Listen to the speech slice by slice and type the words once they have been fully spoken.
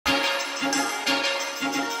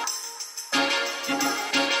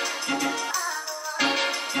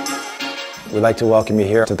We'd like to welcome you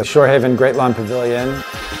here to the Shorehaven Great Lawn Pavilion.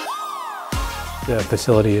 The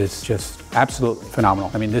facility is just absolutely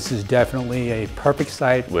phenomenal. I mean, this is definitely a perfect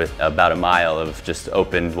site. With about a mile of just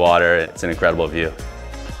open water, it's an incredible view.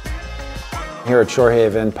 Here at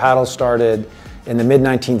Shorehaven, paddle started in the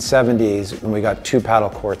mid-1970s when we got 2 paddle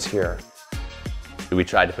courts here. We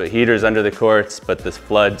tried to put heaters under the courts, but this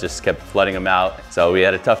flood just kept flooding them out. So we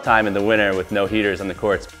had a tough time in the winter with no heaters on the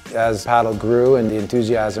courts. As paddle grew and the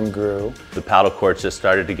enthusiasm grew, the paddle courts just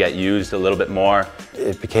started to get used a little bit more.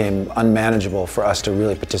 It became unmanageable for us to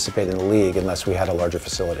really participate in the league unless we had a larger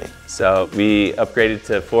facility. So we upgraded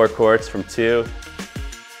to 4 courts from 2.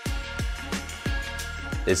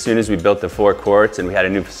 As soon as we built the 4 courts and we had a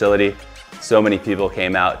new facility, so many people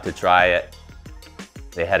came out to try it.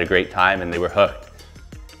 They had a great time and they were hooked.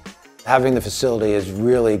 Having the facility has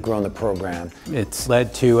really grown the program. It's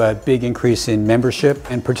led to a big increase in membership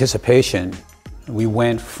and participation. We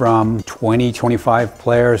went from 20, 25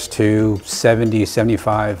 players to 70,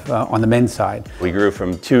 75 on the men's side. We grew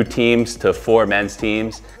from 2 teams to 4 men's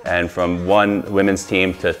teams and from 1 women's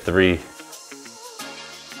team to 3.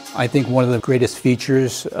 I think one of the greatest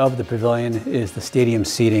features of the pavilion is the stadium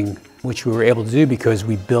seating, which we were able to do because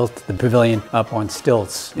we built the pavilion up on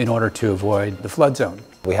stilts in order to avoid the flood zone.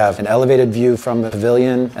 We have an elevated view from the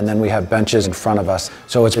pavilion, and then we have benches in front of us.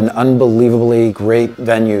 So it's an unbelievably great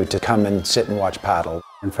venue to come and sit and watch paddle.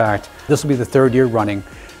 In fact, this will be the 3rd year running.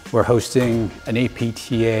 We're hosting an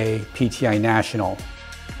APTA PTI National.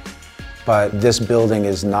 But this building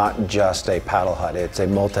is not just a paddle hut, it's a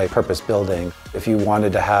multi-purpose building. If you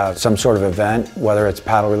wanted to have some sort of event, whether it's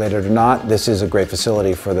paddle related or not, this is a great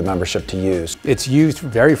facility for the membership to use. It's used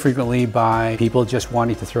very frequently by people just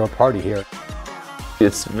wanting to throw a party here.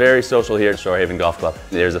 It's very social here at Shorehaven Golf Club.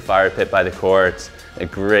 There's a fire pit by the courts, a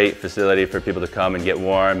great facility for people to come and get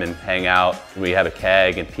warm and hang out. We have a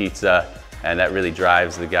keg and pizza, and that really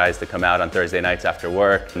drives the guys to come out on Thursday nights after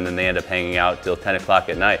work, and then they end up hanging out till 10 o'clock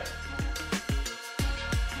at night.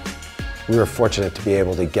 We were fortunate to be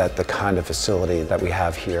able to get the kind of facility that we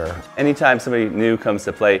have here. Anytime somebody new comes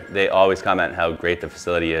to play, they always comment how great the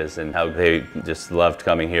facility is and how they just loved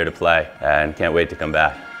coming here to play and can't wait to come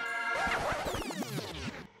back.